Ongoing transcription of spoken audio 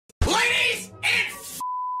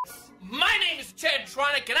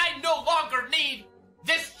CHADTRONIC, and I no longer need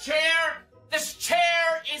this chair. This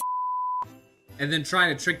chair is. And then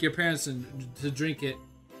trying to trick your parents to drink it,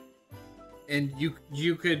 and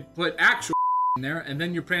you could put actual in there, and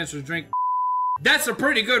then your parents would drink. That's a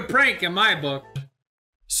pretty good prank in my book.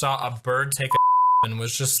 Saw a bird take a and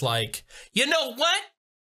was just like, you know what?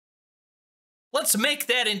 Let's make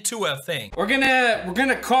that into a thing. We're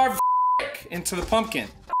gonna carve into the pumpkin.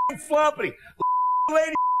 Floppy,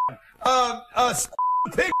 lady,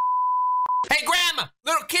 pig. Hey, Grandma,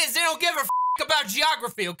 little kids, they don't give a about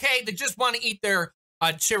geography, okay? They just want to eat their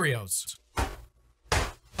Cheerios.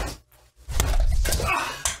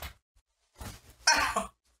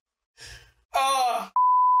 Oh,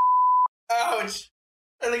 ouch.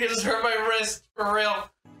 I think I just hurt my wrist, for real.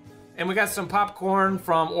 And we got some popcorn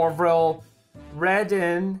from Orville Red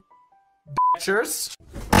and Batchers.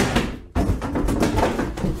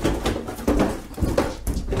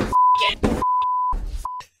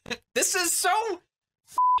 This is so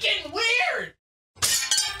f***ing weird!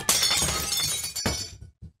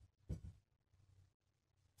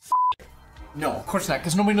 No, of course not,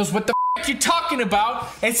 because nobody knows what the f you're talking about.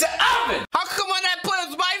 It's an oven! How come when I play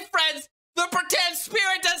with my friends, the pretend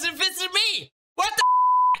spirit doesn't visit me? What the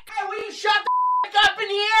f***? Hey, will you shut the f up in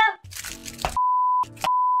here?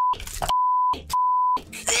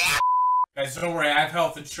 Guys, don't worry, I have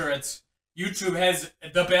health insurance. YouTube has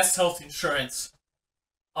the best health insurance.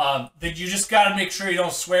 You just gotta make sure you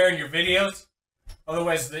don't swear in your videos.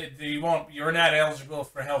 Otherwise, you're not eligible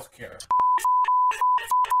for health care.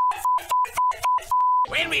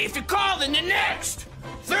 Wait a minute, if you call in the next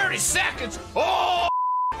 30 seconds,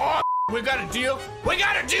 we got a deal. We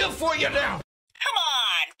got a deal for you now. Come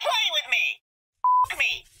on, play with me.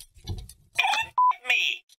 Me. Me.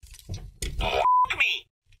 Me. Me.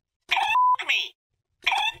 Me.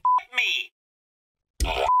 Me. Me.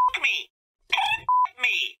 Me.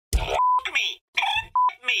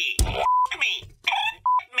 Me. Me.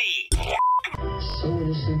 Me. So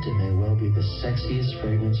innocent and may well be the sexiest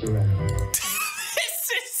fragrance around. This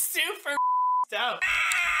is super up.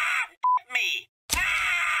 Me.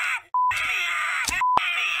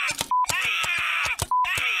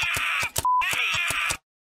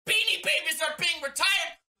 Beanie Babies are being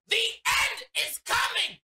retired. The end is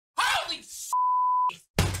coming. Holy s***.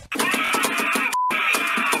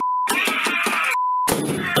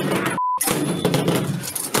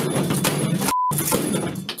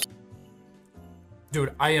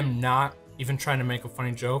 Dude, I am not even trying to make a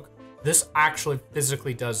funny joke. This actually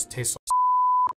physically does taste